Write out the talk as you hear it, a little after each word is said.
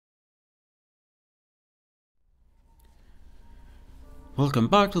Welcome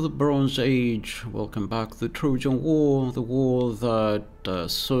back to the Bronze Age, welcome back to the Trojan War, the war that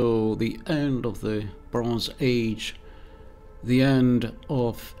saw the end of the Bronze Age, the end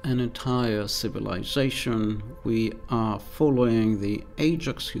of an entire civilization. We are following the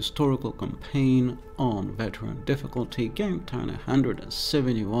Ajax historical campaign on veteran difficulty, game turn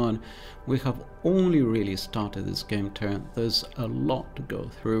 171. We have only really started this game turn, there's a lot to go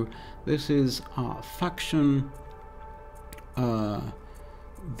through. This is our faction.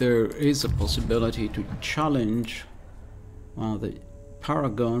 There is a possibility to challenge the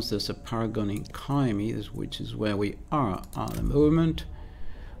paragons. There's a paragon in Kaimi, which is where we are at the moment,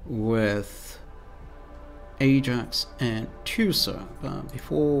 with Ajax and Teucer. But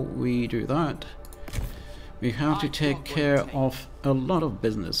before we do that, we have to take care of a lot of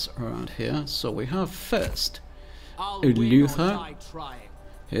business around here. So we have first Luther.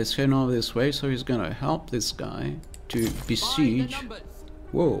 He's heading over this way, so he's gonna help this guy to besiege.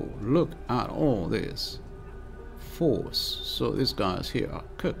 Whoa, look at all this force. So these guys here are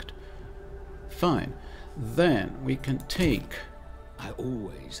cooked. Fine. Then we can take I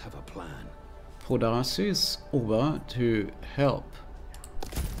always have a plan. Podasis over to help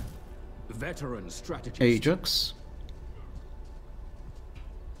Veteran strategist. Ajax.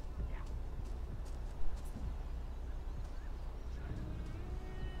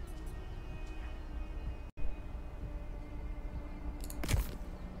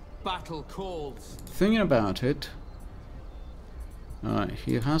 Battle calls. Thinking about it,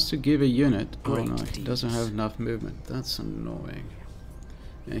 he has to give a unit. Oh no, he doesn't have enough movement. That's annoying.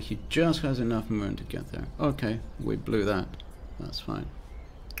 Yeah, he just has enough movement to get there. Okay, we blew that. That's fine.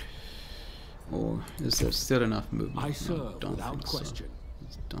 Or is there still enough movement? I serve don't without think question.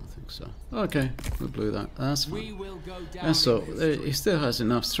 so. Don't think so. Okay, we blew that. That's fine. We will go down And so he still has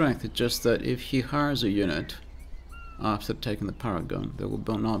enough strength. It's just that if he hires a unit after taking the paragon, there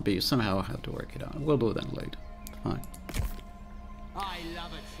will not be, somehow I have to work it out. We'll do that later. Fine. I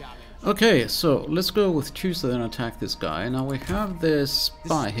love a challenge. Okay, so let's go with Teucer and attack this guy. Now we have this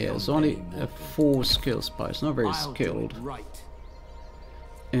spy here. It's only a 4 skill spy. It's not very skilled. Right.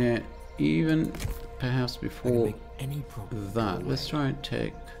 And even perhaps before that, let's try and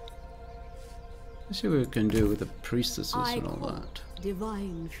take. Let's see what we can do with the priestesses and all that.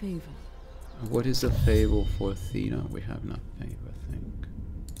 Divine favor. What is the favor for Athena? We have no favor, I think.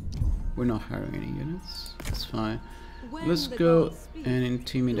 We're not hiring any units. That's fine. Let's go and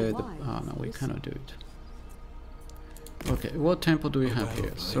intimidate the... Oh no, we cannot do it. Okay, what temple do we have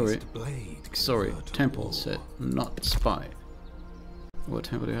here? Sorry, temple said, not spy. What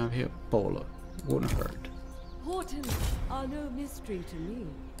temple do we have here? Bowler. Wouldn't hurt. Portents are no mystery to me.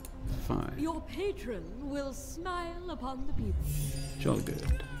 Fine. Your patron will smile upon the people. Jolly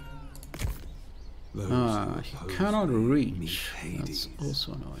good. He cannot reach. That's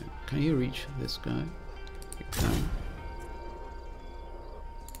also annoying. Can you reach this guy? He can.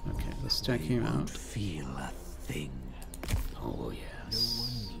 Okay, let's check him out. Feel a thing. Oh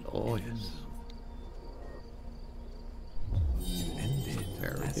yes. Oh yes.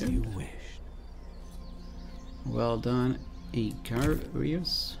 Very good. Well done,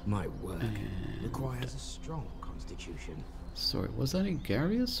 Igarius. My work requires a strong constitution. Sorry, was that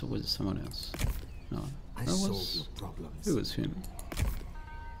Igarius or was it someone else? No, I solve your problems. It was him.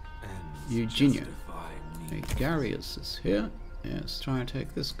 And Eugenia. justify me. Igarius is here. Yes, try and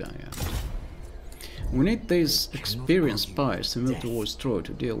take this guy out. We need these experienced spies to move towards Troy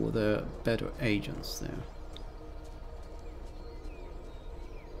to deal with the better agents there.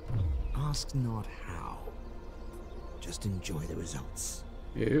 Ask not how. Just enjoy the results.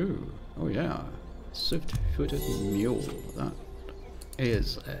 Ew. Oh yeah. Swift-footed mule. That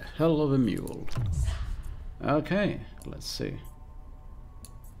is a hell of a mule. Okay, let's see.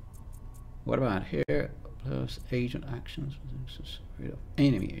 What about here? Plus agent actions. Rid of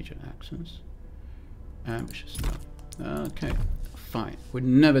enemy agent actions. Ambushes, no. Okay, fine. We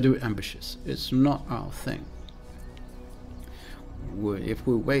never do ambushes. It's not our thing. If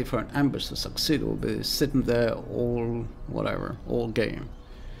we wait for an ambush to succeed, we'll be sitting there all whatever, all game.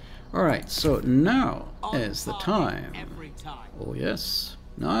 Alright, so now is the time. Oh yes,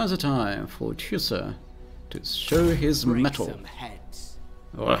 now is the time for Teucer to show his mettle.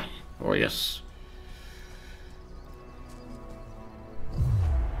 Oh yes.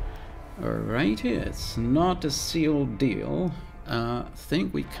 Alright, it's not a sealed deal.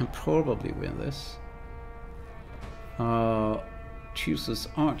 Think we can probably win this. Teucer's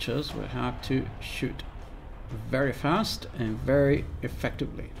archers will have to shoot very fast and very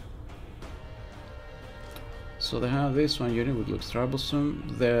effectively. So they have this one unit which looks troublesome.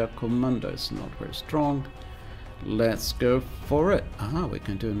 Their commander is not very strong. Let's go for it. Ah, we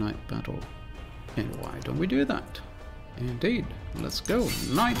can do a night battle. And why don't we do that? Indeed. Let's go.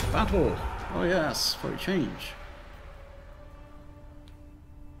 Night battle. Oh yes, for a change.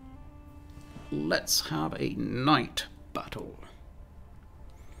 Let's have a night battle.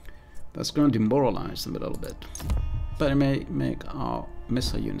 That's going to demoralize them a little bit, but it may make our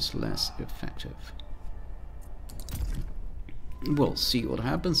missile units less effective. We'll see what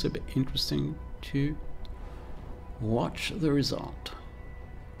happens. It'll be interesting to watch the result.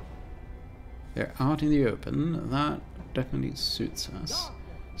 They're out in the open. That definitely suits us.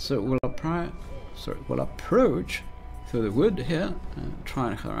 So we'll approach through the wood here and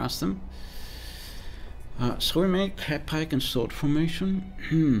try and harass them. So we make pike and sword formation.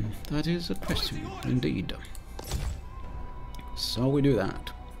 That is a question, indeed. So we do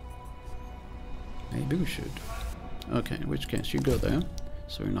that. Maybe we should. Okay, in which case you go there,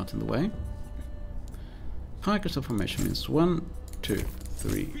 so you're not in the way. Pike and sword formation means 1, 2,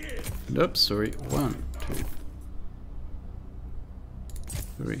 3. Oops, sorry. 1, 2,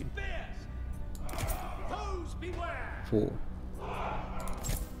 3, 4,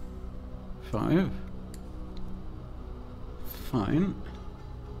 5. Fine.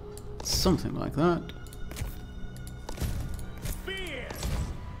 Something like that.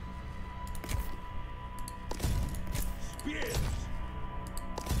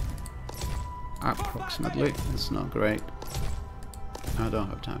 Approximately. It's not great. I don't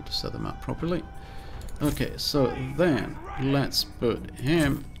have time to set them up properly. Okay, so then let's put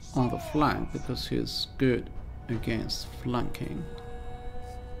him on the flank because he's good against flanking.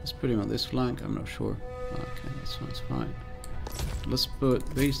 Let's put him on this flank. I'm not sure. Okay, that sounds fine. Let's put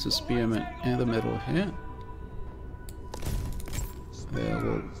these two spearmen in the middle here. They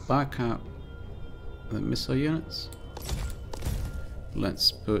will back up the missile units.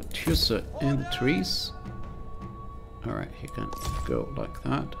 Let's put Tusa in the trees. Alright, he can go like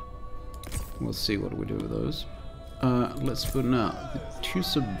that. We'll see what we do with those. Let's put now the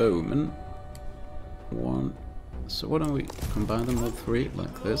Tusa bowmen. 1. So why don't we combine them all 3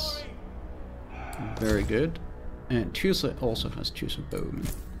 like this? Very good. And Tusa also has Tusa bowmen.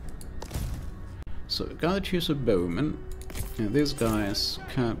 So we've got the Tusa bowmen, and these guys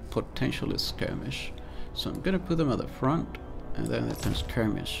can potentially skirmish. So I'm gonna put them at the front, and then they can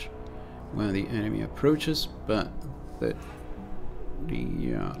skirmish when the enemy approaches, but let's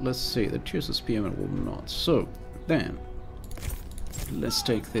see, the Tusa spearmen will not. So then let's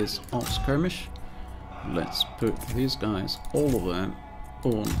take this off skirmish. Let's put these guys, all of them,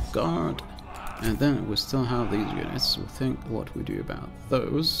 on guard, and then we still have these units. So think what we do about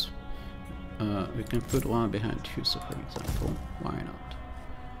those. We can put one behind Tusa, for example. Why not?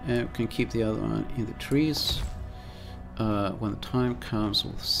 And we can keep the other one in the trees. When the time comes,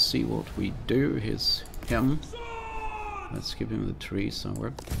 we'll see what we do. Here's him. Let's keep him in the tree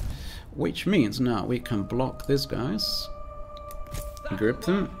somewhere. Which means now we can block these guys, grip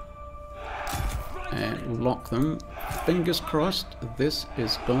them, and lock them. Fingers crossed this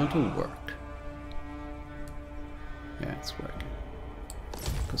is going to work. Yeah, it's working.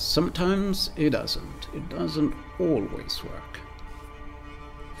 Because sometimes it doesn't. It doesn't always work.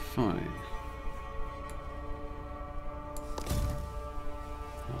 Fine.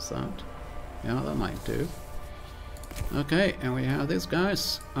 How's that? Yeah, that might do. Okay, and we have these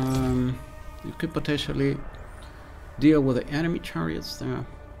guys. You could potentially deal with the enemy chariots. They're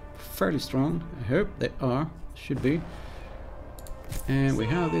fairly strong. I hope they are. Should be. And we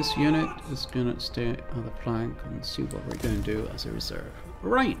have this unit is gonna stay on the flank and see what we're gonna do as a reserve.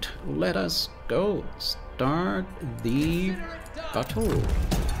 Right, let us go start the battle.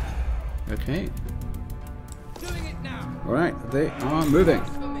 Okay. Alright, they are moving.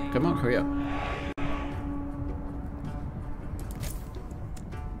 Come on, hurry up.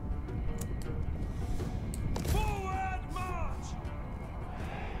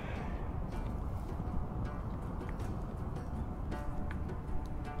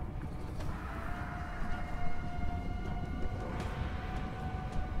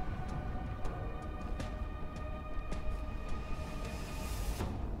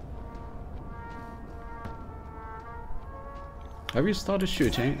 Have you started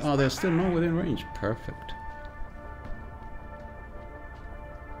shooting? Oh, they're still not within range. Perfect.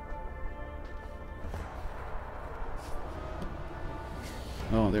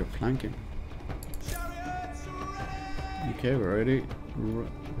 Oh, they're flanking. Okay, we already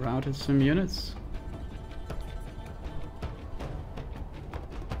routed some units.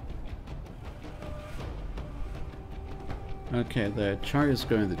 Okay, the chariots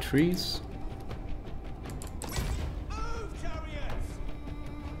go in the trees.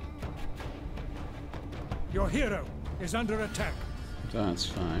 Your hero is under attack. That's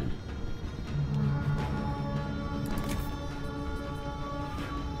fine.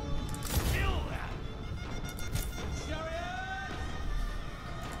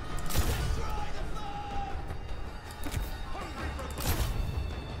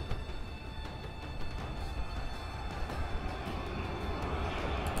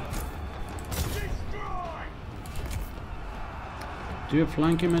 Do a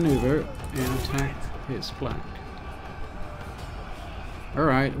flanking maneuver and attack his flank.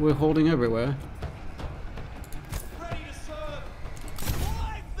 Alright, we're holding everywhere. Ready to serve.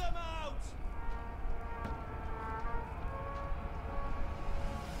 Wipe them out.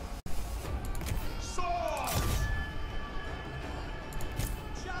 Swords.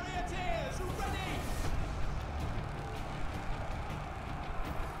 Charioteers, ready.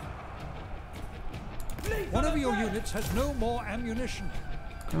 One of your units has no more ammunition.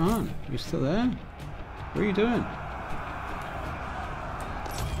 Come on, you still there? What are you doing?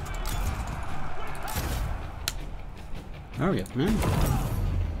 Hurry up, man.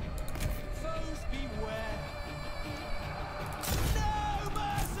 Foes beware. No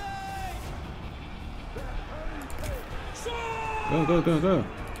mercy. Go, go, go, go.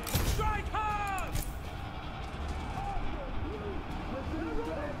 Strike hard.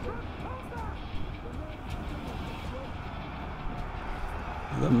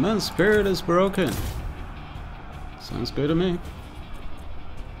 The man's spirit is broken. Sounds good to me.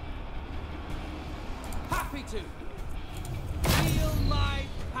 Happy to. Feel my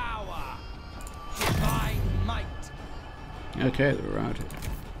power. Divine might. Okay, they're routed.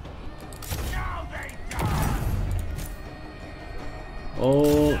 Now they die.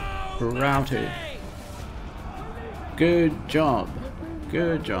 All No routed. mercy. Good job.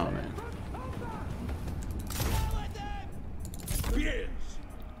 Good job, man. Yes.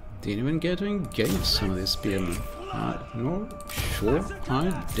 Didn't even get to engage some of these spearmen. No, sure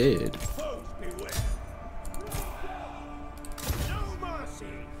I did. Foes beware. No mercy.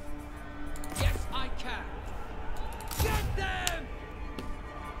 Yes, I can. Get them.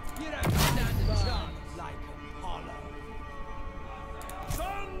 You don't stand a chance like Apollo.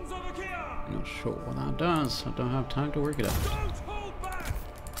 Sons of Achaea. Not sure what that does. I don't have time to work it out. Don't hold back.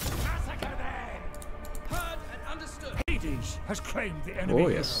 Massacre them. Heard and understood. Hades has claimed the enemy. Oh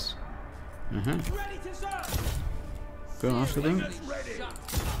yes. Ready to serve. Go after them. Ready. Shut up.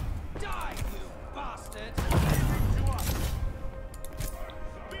 Die, you bastard.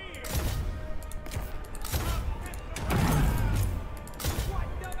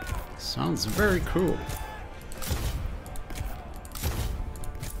 Sounds very cool.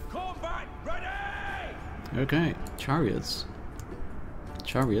 Combat ready. Okay, chariots.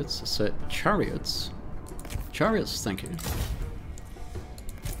 Chariots. I said chariots. Chariots, thank you.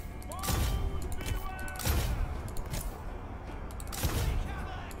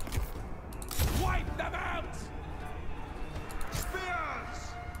 Wipe them out.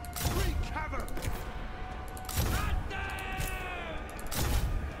 Spears. Wreak havoc. At them.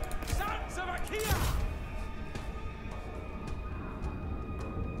 Sons of Achaea.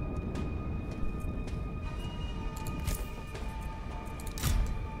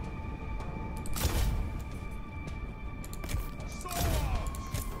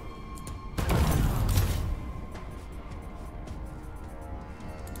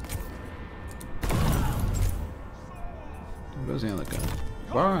 Where's the other guy?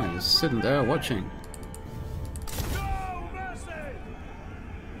 Why? He's sitting there watching. No mercy.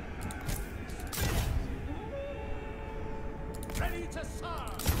 Ready to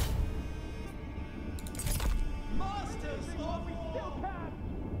serve. Masters, or we still can.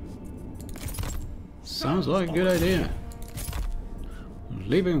 Sounds like a good idea.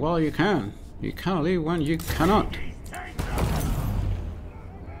 Leaving while you can. You can't leave when you cannot.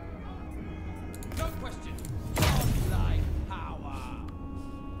 No question. Godlike power.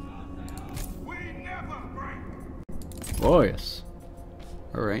 We never break. Oh yes.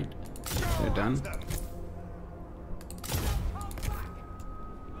 Alright. They're done.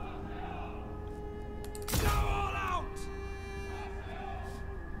 Go all out.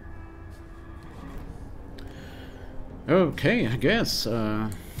 Okay, I guess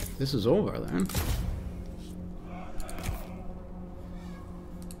this is over then.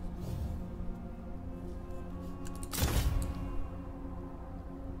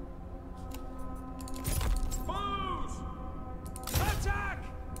 Foes! Attack!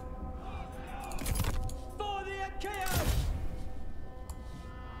 For the Achaeans!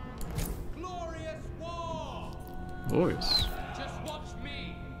 Glorious war! Oh yes. Just watch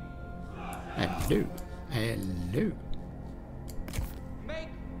me! Hello. Hello. Make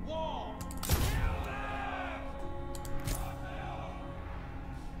war! Kill them!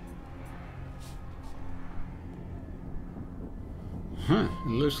 Huh, it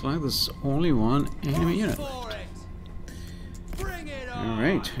looks like there's only one enemy unit.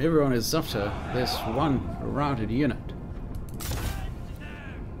 Alright, everyone is after this one routed unit.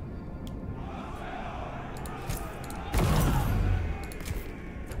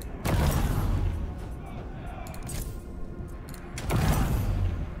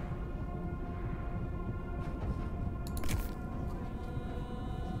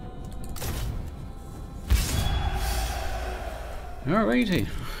 Alrighty,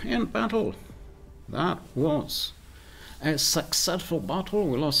 in battle. That was a successful battle.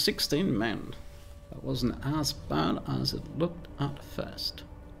 We lost 16 men. That wasn't as bad as it looked at first.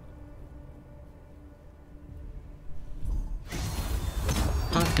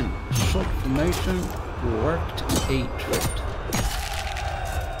 Pack and shot formation worked a treat.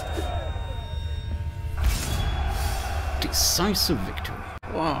 Decisive victory.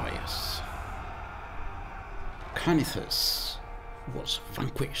 Oh yes. Canithus was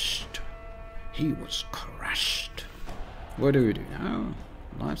vanquished. He was crushed. What do we do now?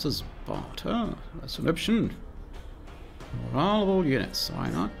 Lives as barter. That's an option. Morale of all units.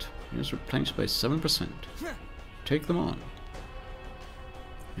 Why not? Units replenished by 7%. Take them on.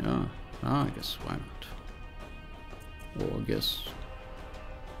 Yeah. I guess why not? Or I guess.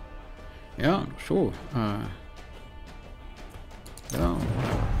 Yeah, sure. Yeah.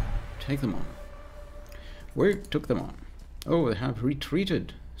 Take them on. We took them on. Oh, they have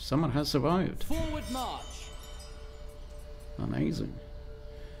retreated. Someone has survived. Forward march. Amazing.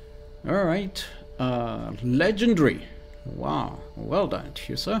 Alright. Legendary. Wow. Well done,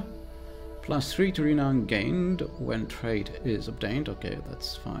 Tusa. +3 to renown gained when trait is obtained. Okay,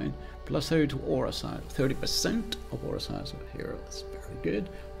 that's fine. +30 to aura size. 30% of aura size of a hero. That's very good.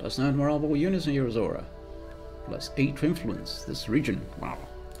 +9 morale of all units in hero's aura. +8 to influence this region. Wow.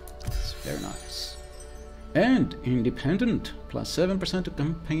 That's very nice. And independent. +7% to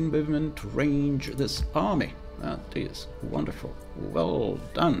campaign movement range this army. That is wonderful. Well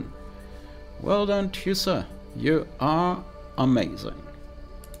done. Well done, Tusa. You are amazing.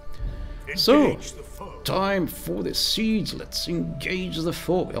 So, time for the siege. Let's engage the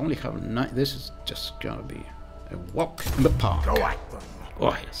foe. We only have 9. This is just gonna be a walk in the park. Go at them.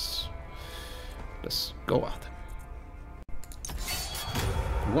 Oh yes. Let's go at them.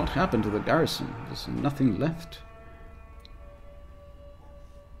 What happened to the garrison? There's nothing left.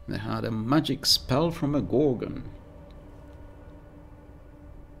 They had a magic spell from a Gorgon.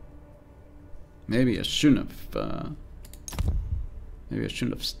 Maybe I shouldn't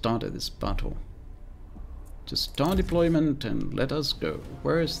have started this battle. Just start deployment and let us go.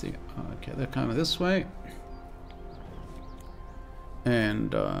 Where is the... okay, they're coming this way.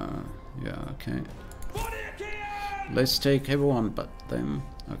 And, yeah, okay. Let's take everyone but them.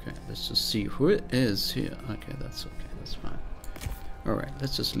 Okay, let's just see who it is here. Okay, that's okay, that's fine. Alright,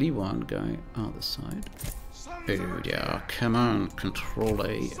 let's just leave one guy on the side. Oh yeah, come on, Control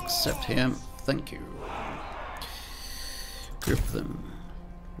A, accept him. Thank you. Grip them.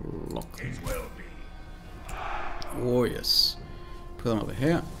 Lock them. Oh yes. Put them over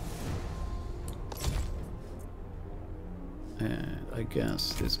here. And I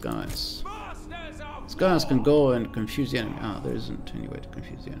guess these guys can go and confuse the enemy. Ah, there isn't any way to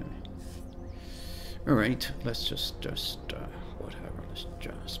confuse the enemy. Alright, let's just whatever, let's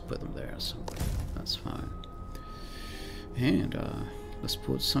just put them there somewhere. That's fine. And let's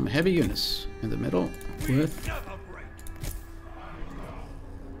put some heavy units in the middle with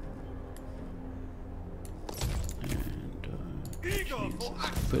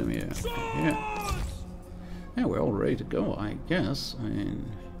put them here, here. Yeah, we're all ready to go, I guess. I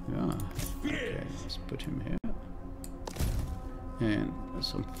mean, yeah. Okay, let's put him here. And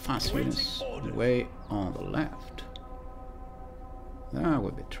some fast units way on the left. That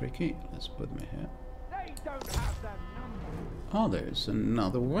would be tricky. Let's put them here. Oh, there's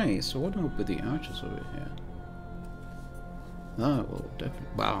another way. So what do we put the archers over here? That will definitely...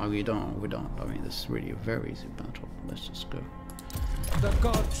 well, we don't. I mean, this is really a very easy battle. Let's just go.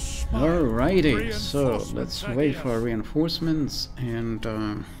 Alrighty, so let's wait for our reinforcements and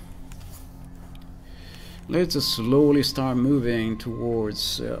let's just slowly start moving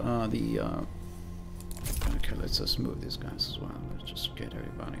towards the okay, let's just move these guys as well. Let's just get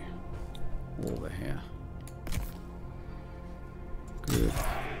everybody over here. Good.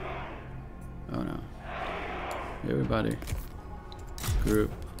 Oh no. Everybody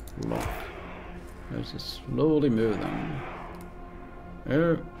group lock. Let's just slowly move them.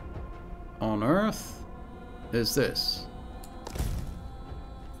 Where on earth is this?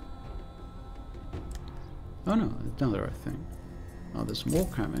 Oh no, it's done the right thing. Oh, there's more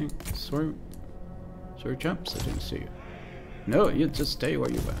coming. Sorry chaps, I didn't see you. No, you just stay where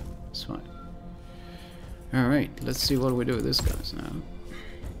you were. It's fine. Alright, let's see what we do with this guys now.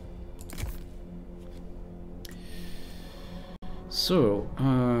 So,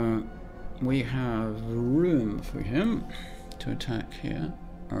 we have room for him to attack here.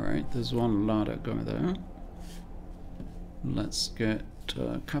 Alright, there's one ladder going there. Let's get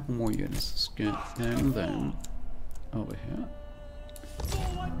a couple more units. Let's get them over here.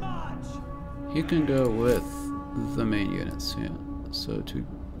 He can go with the main units here. So to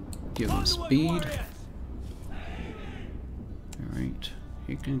give him speed. Alright,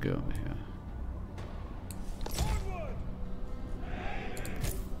 he can go over here.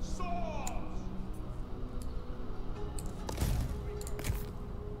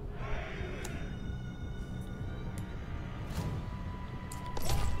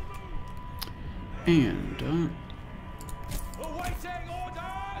 And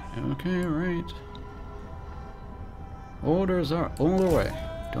okay, right. Orders are on the way.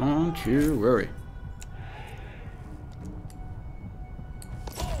 Don't you worry.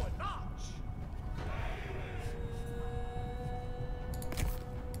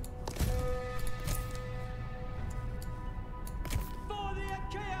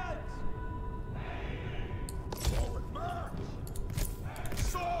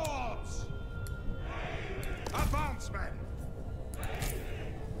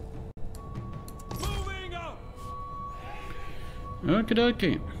 Okie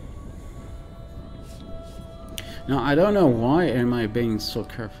dokie. Now I don't know why am I being so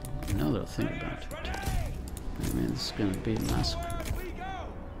careful. Another thing about it. I mean, it's gonna be a massacre.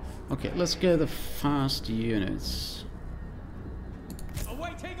 Okay, let's get the fast units.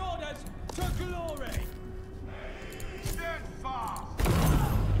 Awaiting orders to glory. Steadfast.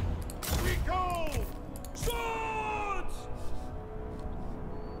 We go. Swords.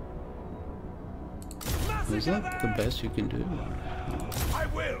 Is that the best you can do? I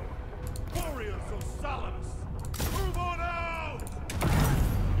will! Warriors of Salamis! Move on out!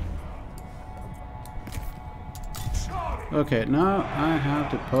 Charlie! Okay, now I have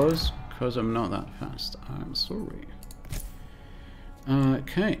to pause because I'm not that fast. I'm sorry.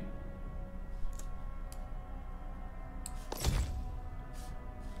 Okay.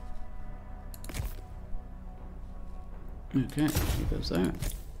 Okay, he goes there.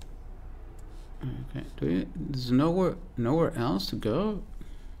 Okay, there's nowhere else to go?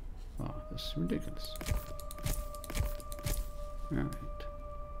 Wow, this is ridiculous. Alright.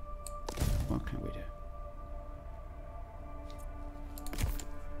 What can we do?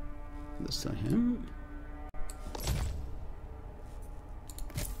 Let's tell him.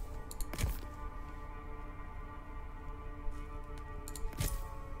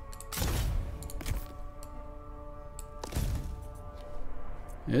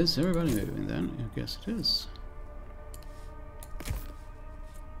 Is everybody moving then? I guess it is.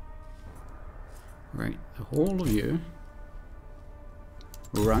 Right, the whole of you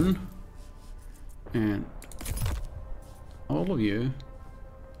run, and all of you,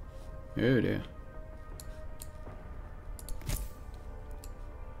 oh dear.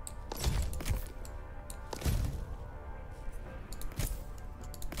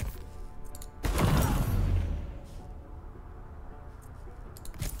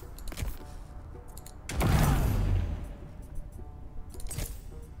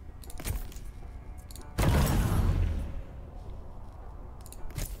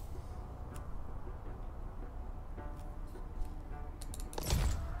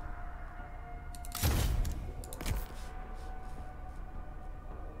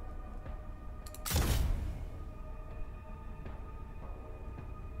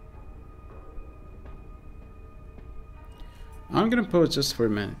 I'm gonna pause just for a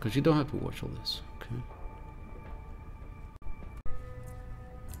minute because you don't have to watch all this.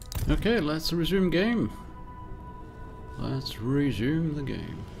 Okay. Okay, let's resume game. Let's resume the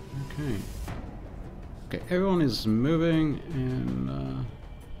game. Okay. Okay, everyone is moving in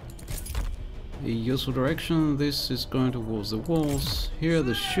the usual direction. This is going towards the walls. Here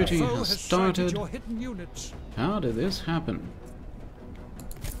the shooting has started. Your hidden units. How did this happen?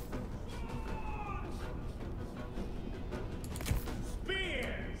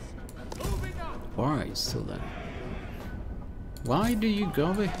 Why is still there? Why do you go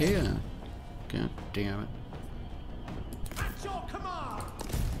over here? God damn it. At your command.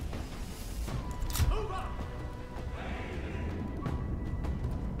 Move up.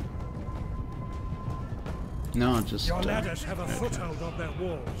 No, just Your ladders have a foothold on their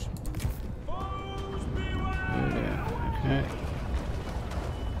walls. Foes beware. yeah, okay.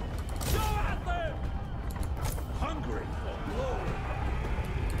 Go at them. Hungry for glory.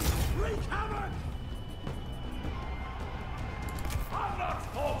 Wreak havoc.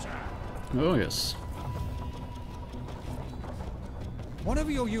 Oh yes. One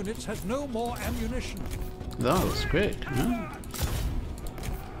of your units has no more ammunition. That was great, huh?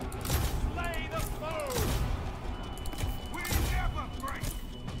 Slay the foe! We never break!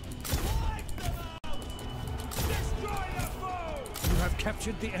 Wipe them out! Destroy the foe! You have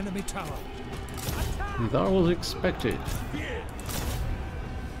captured the enemy tower. That was expected.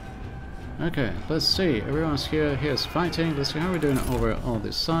 Okay, let's see. Everyone's here's fighting. Let's see how we're doing over on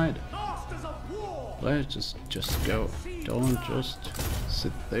this side. Masters of war! Let's just go. Don't just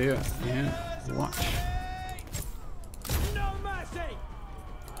sit there and watch. No mercy!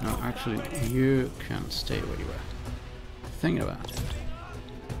 No, actually, you can stay where you are. Think about it.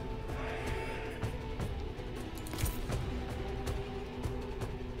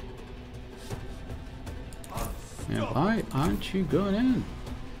 And why aren't you going in?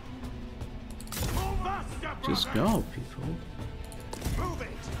 Just go, people. Move it!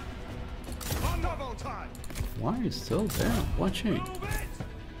 On double time! Why are you still there watching? Move it!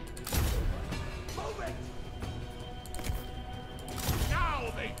 Move it!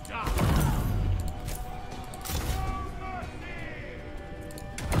 Now they die! No mercy!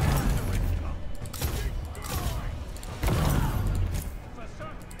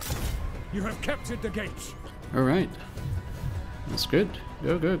 You have captured the gates. Alright. That's good.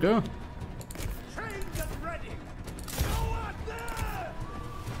 Go, go, go. Trained and ready! Go out there!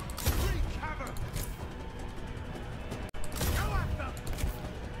 Wreak havoc! Go at them!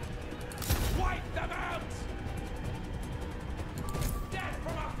 Wipe them out! Death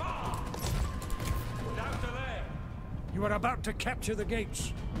from afar! Without delay! You are about to capture the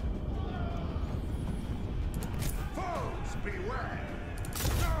gates. Foes beware!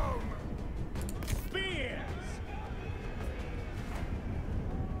 Dome! Spears!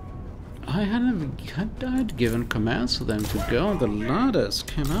 I'd given commands for them to go on the ladders.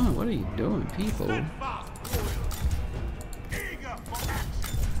 Come on, what are you doing, people? Steadfast warriors! Eager for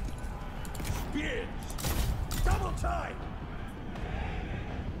action! Spears! Double time!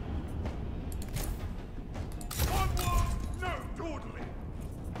 Onward! No dawdling!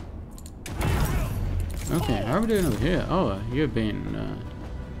 Okay, how are we doing over here? Oh, you've been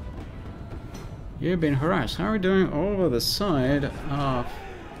harassed. How are we doing over the side of...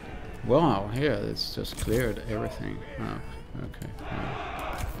 Wow, here it's just cleared everything up. Okay.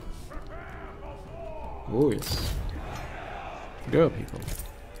 Oh yes. Go, people.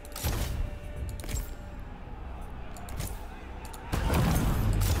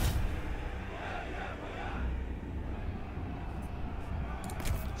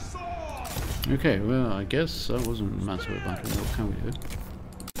 Okay, well, I guess that wasn't much of a battle. What can we do?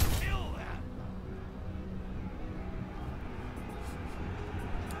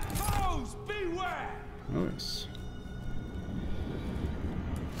 Foes beware! Oh yes.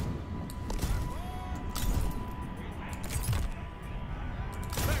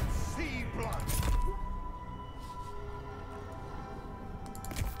 Let's see blood!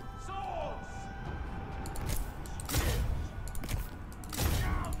 Swords! Spears!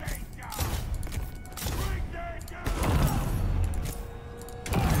 Now they die! Bring their gun!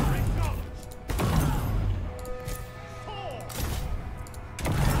 Fire acknowledged! Sword!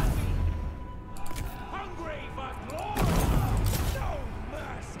 Hungry for glory! No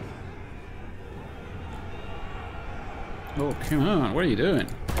mercy! Oh, come on, what are you doing?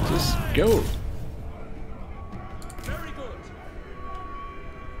 Just go! Very good!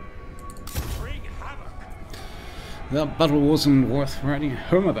 Bring havoc! That battle wasn't worth writing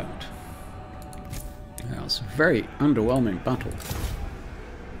home about. That was a very underwhelming battle.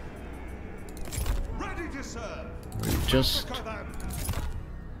 Ready to serve! We're just Massacre them!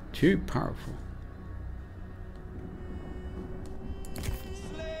 too powerful.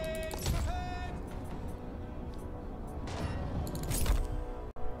 Slings ahead!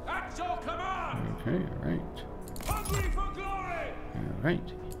 At your command! Okay, alright. Hungry for glory! Alright.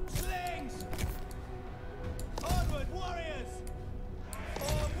 Slings! Onward, warriors!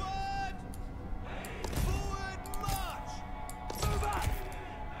 Forward! Forward march! Move up!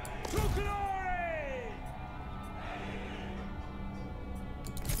 To glory!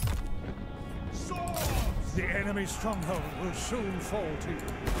 Swords! The enemy stronghold will soon fall to you.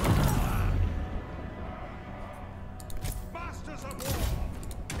 Masters of war!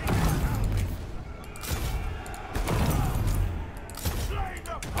 Slay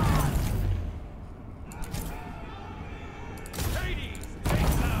the foe! Hades,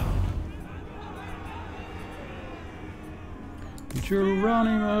 take down!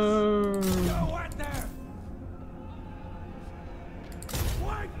 Geronimo! Go at them!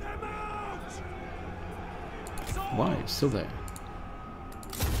 Wipe them out! Why? It's still there.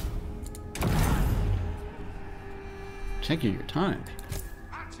 Take your time.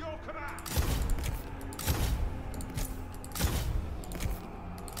 At your command.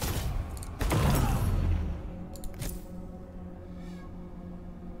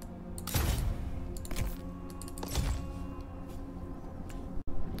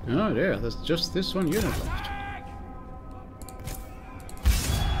 Oh dear, there's just this one unit left.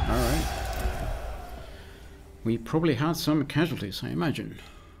 Alright. We probably had some casualties, I imagine.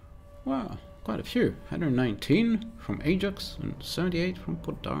 Wow, quite a few. 119 from Ajax and 78 from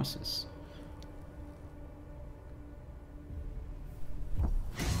Port Darcis.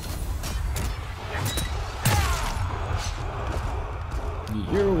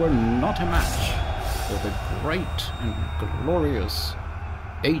 You were not a match for the great and glorious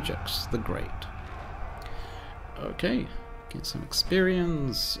Ajax the Great. Okay, get some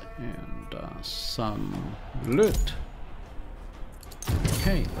experience and some loot.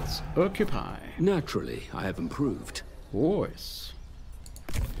 Okay, let's occupy. Naturally, I have improved. Voice.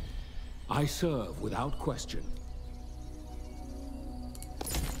 I serve without question.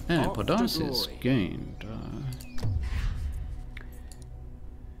 And Up to Podarcis glory. gained.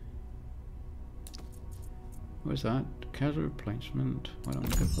 What is that? Casual replacement. I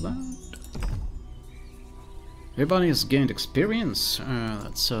don't go for that. Everybody has gained experience.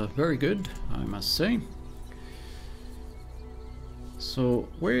 That's very good, I must say. So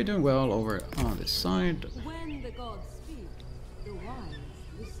we're doing well over on this side. When the gods speak, the wise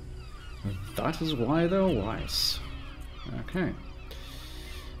listen. That is why they're wise. Okay.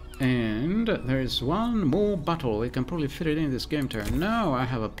 And there's one more battle. We can probably fit it in this game turn. Now I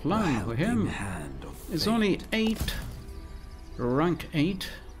have a plan for him. Hand of It's fate. only 8. Rank 8.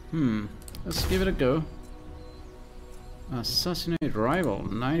 Let's give it a go. Assassinate rival,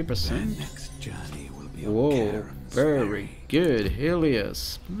 90%. Next journey will be on Whoa, Charon's very Ferry. good,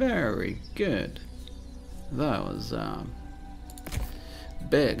 Helios. Very good. That was a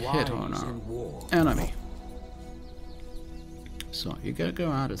big hit on Wise our in war. enemy. So you gotta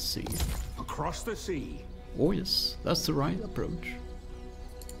go out at sea. Across the sea. Oh yes, that's the right approach.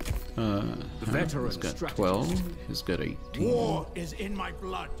 Veteran He's got strategist. 12. He's got 18. War is in my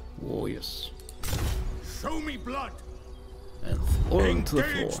blood. Oh yes. Show me blood. And on to the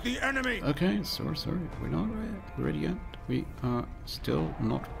Engage floor. the enemy. Okay, sorry, we're not ready yet. We are still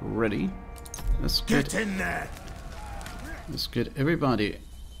not ready. Let's Get in there. let's get everybody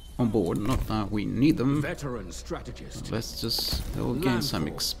on board. Not that we need them. Veteran strategist. Let's just they'll gain some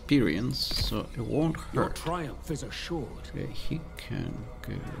Landfall. experience, so it won't Your hurt. triumph is assured. Okay, he can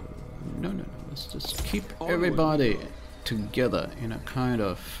go. No. Let's just keep everybody together in a kind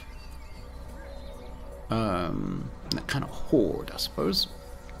of horde, I suppose.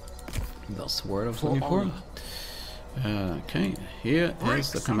 That's the word I was looking for. Okay, here Break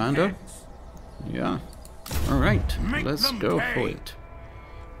is the some commander. heads. Yeah. All right, Make let's them go pay. for it.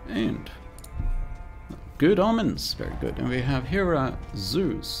 And good omens, very good. And we have here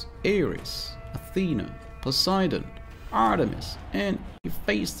Zeus, Ares, Athena, Poseidon, Artemis, and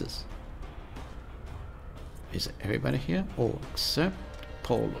Hephaestus. Is everybody here? Oh, except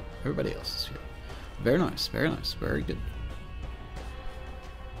Apollo. Everybody else is here. Very nice, very good.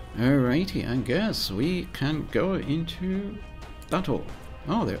 Alrighty, I guess we can go into battle.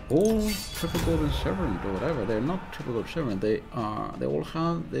 Oh, they're all triple golden chevron or whatever. They're not triple gold chevron. They all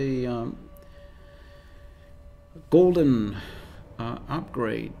have the golden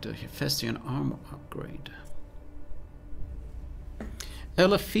upgrade, Hephaestion armor upgrade.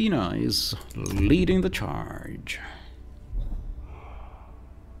 Elefina is leading the charge.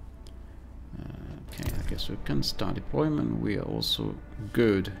 Okay, I guess we can start deployment. We are also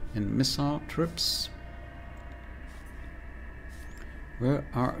good in missile trips. Where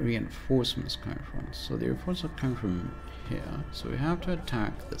are reinforcements coming from? So the reinforcements are coming from here. So we have to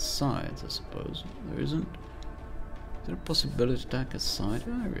attack the sides, I suppose. Is there a possibility to attack a side?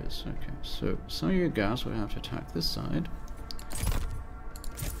 Oh, there is. Okay, so some of you guys will have to attack this side.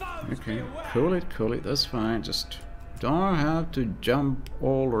 Okay, cool it, that's fine. Just don't have to jump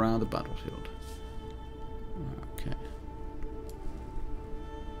all around the battlefield. Okay.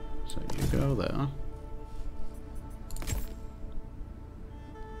 So you go there.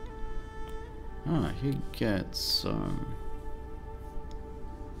 He gets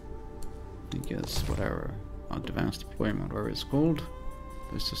whatever advanced deployment, whatever it's called.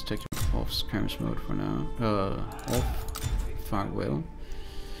 Let's just take it off skirmish mode for now. Off farewell.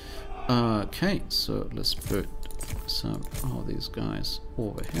 Okay, so let's put some of these guys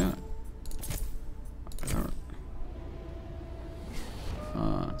over here.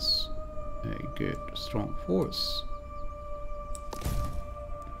 That's a good strong force.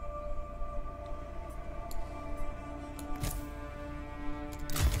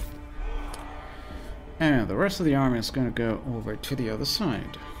 And the rest of the army is going to go over to the other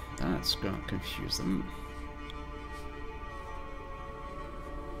side. That's going to confuse them.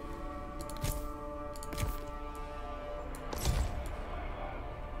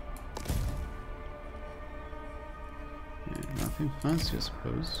 Yeah, nothing fancy, I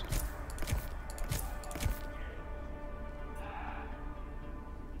suppose.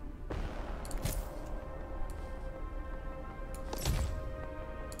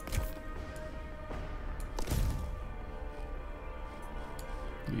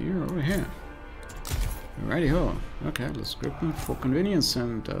 You're over here. Righty ho. Okay, let's group them for convenience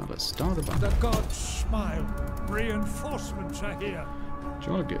and let's start the battle. The gods smile. Reinforcements are here.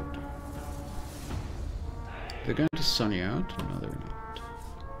 Jolly good. They're going to sun you out? No, they're not.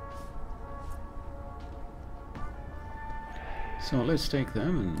 So let's take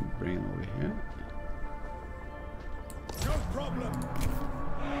them and bring them over here. No problem.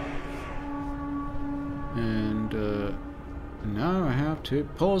 And now I have to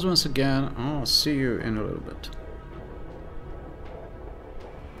pause once again. I'll see you in a little bit.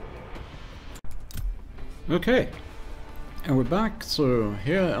 Okay, and we're back. So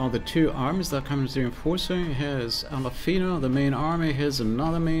here are the two armies that come to reinforcing. Here's Alafina, the main army. Here's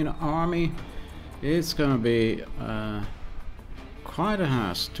another main army. It's gonna be quite a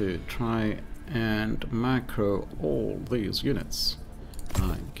task to try and macro all these units.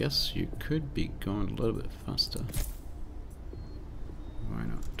 I guess you could be going a little bit faster. Why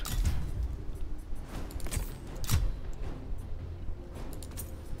not?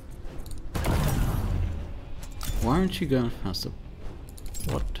 Why aren't you going faster?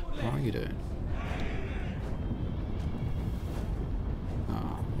 What are you doing?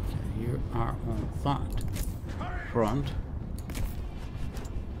 Oh, okay. You are on that front.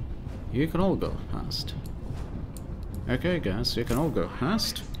 You can all go fast. Okay, guys, you can all go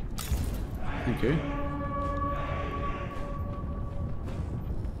fast. Thank you.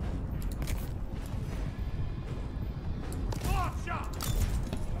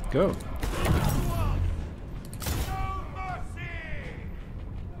 Go.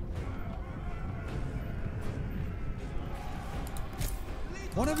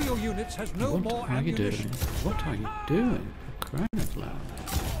 One of your units has no more What are you doing? ammunition. What are you doing? Crying out loud.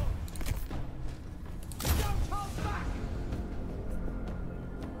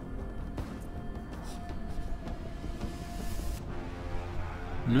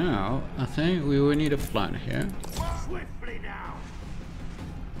 Now, I think we will need a plan here. Swiftly now.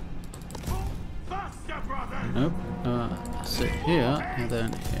 Faster, brother. Nope. So here and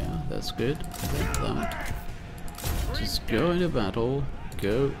then here. That's good. Like that. Just go into battle.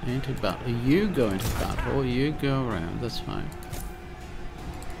 Go into battle. You go into battle. You go around. That's fine.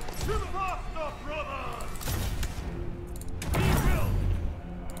 To the master, brothers. We will.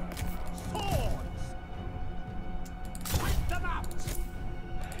 Swords. Wipe them out.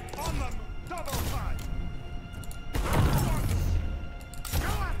 On them, double time.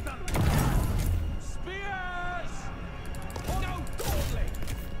 Go at them. Spears. No dawdling.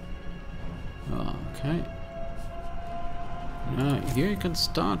 Okay. Now you can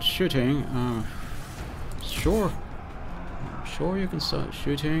start shooting. Sure. Sure, you can start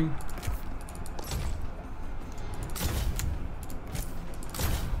shooting.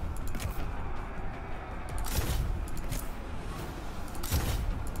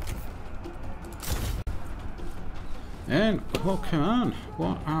 And, oh, come on.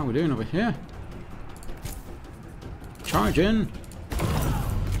 What are we doing over here? Charge in.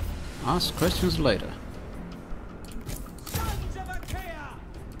 Ask questions later. Sons of Achaia.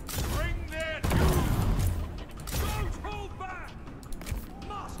 Bring their doom. Don't hold back.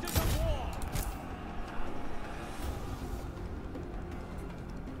 Masters of war.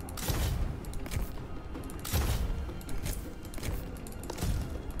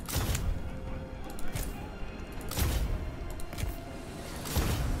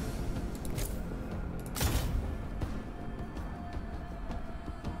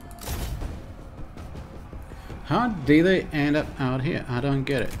 How did they end up out here? I don't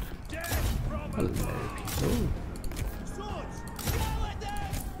get it. Death from Hello, above. people. Swords. Yell at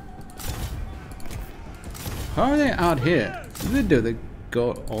them. How are they out here? Do they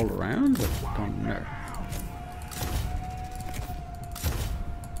go all around? I don't know.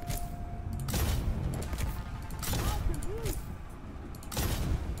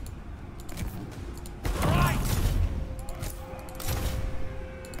 Right.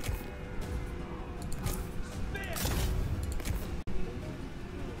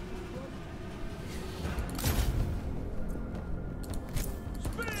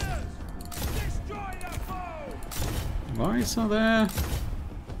 Spears. Destroy the foe. Why is that there?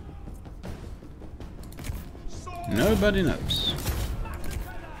 Nobody knows.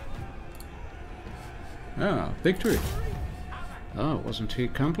 Ah, victory. Oh, wasn't too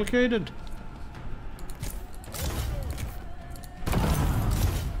complicated.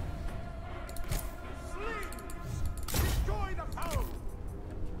 Destroy the foe!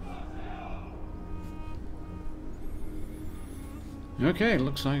 Okay,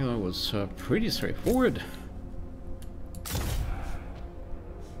 looks like that was pretty straightforward.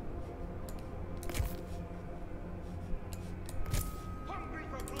 Hungry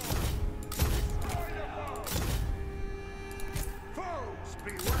for glory! Destroy the foe! Foes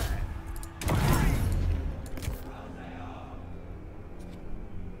beware!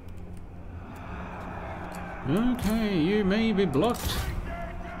 Okay, you may be blocked.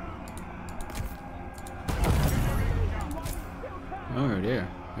 Oh dear,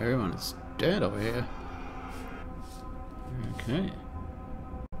 everyone is dead over here. Okay.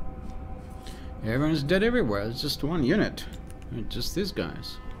 Everyone's dead everywhere, it's just one unit. Just these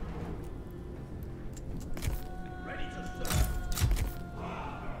guys.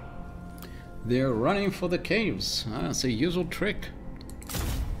 They're running for the caves. Ah, it's a usual trick.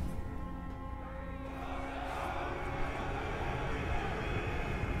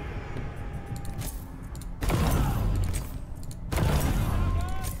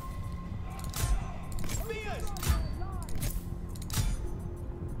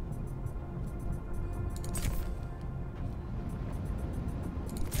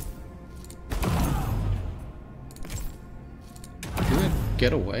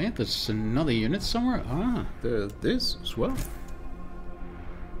 Get away? There's another unit somewhere? Ah, there's this as well.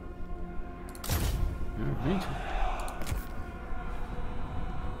 Alright.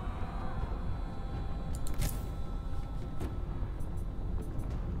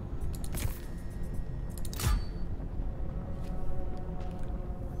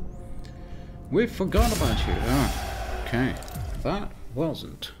 We forgot about you. Ah, okay. That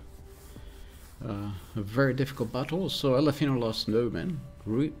wasn't a very difficult battle. So Elefino lost no men.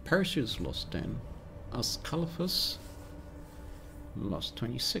 Perseus lost 10. Ascalaphus lost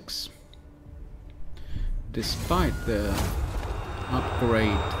 26. Despite the upgrade,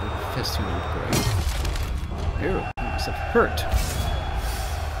 the Festion upgrade. Here, must have hurt.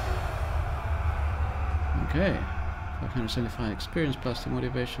 Okay. 575 experience, plastic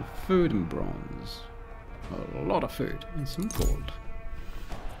motivation, food and bronze. A lot of food and some gold.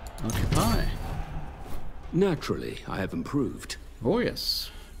 Occupy. Naturally, I have improved. Oh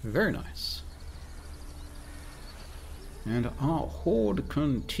yes, very nice. And our horde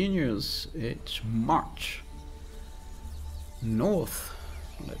continues its march north.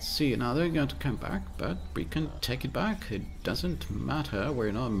 Let's see, now they're going to come back, but we can take it back. It doesn't matter,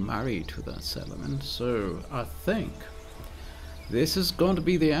 we're not married to that settlement. So I think this is going to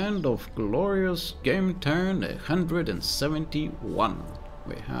be the end of glorious game turn 171.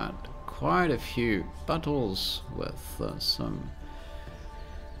 We had quite a few battles with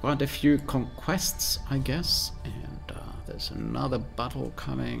quite a few conquests, I guess, and there's another battle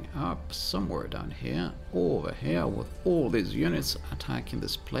coming up somewhere down here, over here, with all these units attacking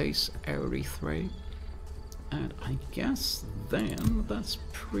this place, Erythrae. And I guess then that's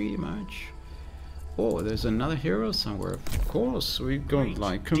pretty much... Oh, there's another hero somewhere, of course. We got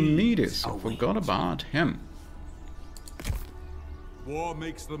like Comedes, I forgot about him. War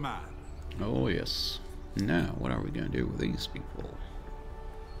makes the man. Oh yes. Now, what are we going to do with these people?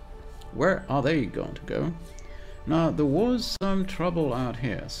 Where are they going to go? Now, there was some trouble out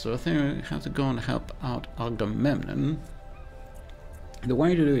here, so I think we have to go and help out Agamemnon. The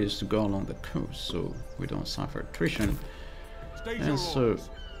way to do it is to go along the coast, so we don't suffer attrition. And so,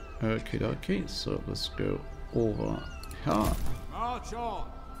 okie dokie, so let's go over here. March on.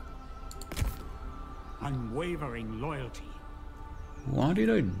 Unwavering loyalty. Why did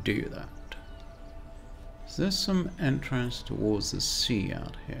I do that? Is there some entrance towards the sea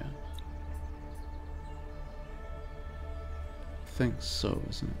out here? I think so,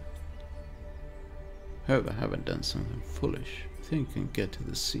 isn't it? Hope I haven't done something foolish. I think I can get to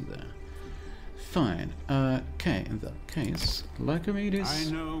the sea there. Fine. Okay, in that case, Lycomedes. I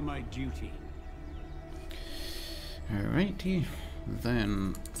know my duty. Alrighty.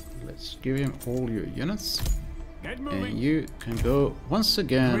 Then let's give him all your units. Get moving. And you can go once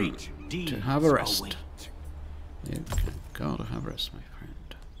again to have a rest. await. You can go to have a rest, my friend.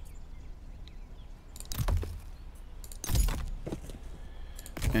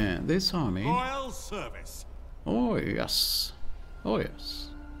 And this army... Royal service. Oh yes. Oh yes.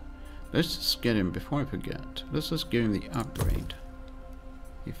 Let's just get him before I forget. Let's just give him the upgrade.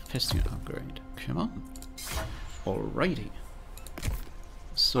 The Festion upgrade. Come on. Alrighty.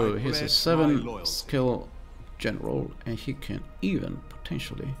 So here's a 7 skill general, and he can even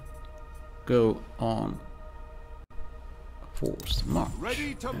potentially go on a forced march.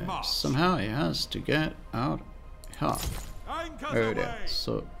 Ready to march. Somehow he has to get out here. Anchors There it away. is.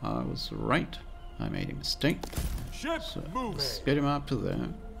 So I was right. I made a mistake. Ship So moving. let's get him up to there.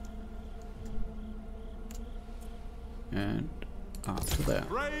 And up to there.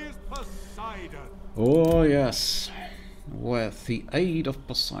 Praise Poseidon. Oh yes. With the aid of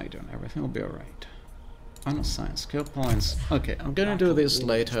Poseidon, everything will be alright. Unassigned skill points. Okay, I'm gonna do this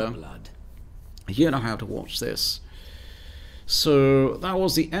later. Blood. You know how to watch this. So that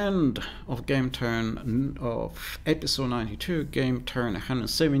was the end of game turn of episode 92. Game turn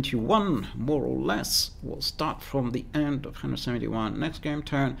 171, more or less. We'll start from the end of 171. Next game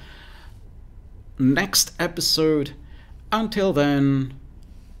turn, next episode. Until then,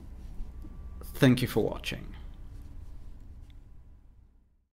 thank you for watching.